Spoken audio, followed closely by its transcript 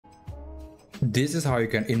This is how you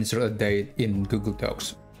can insert a date in Google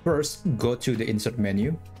Docs. First, go to the insert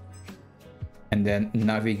menu and then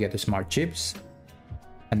navigate to Smart Chips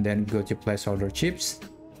and then go to placeholder chips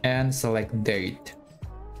and select date.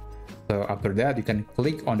 So after that, you can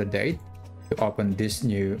click on the date to open this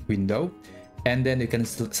new window, and then you can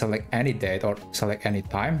select any date or select any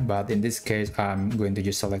time, but in this case I'm going to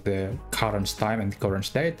just select the current time and the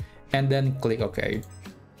current date and then click OK,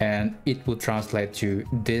 and it will translate to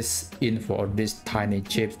this info or this tiny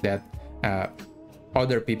chips that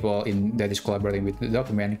other people that is collaborating with the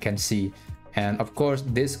document can see. And of course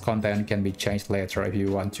this content can be changed later if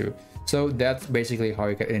you want to. So that's basically how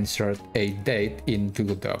you can insert a date in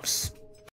Google Docs.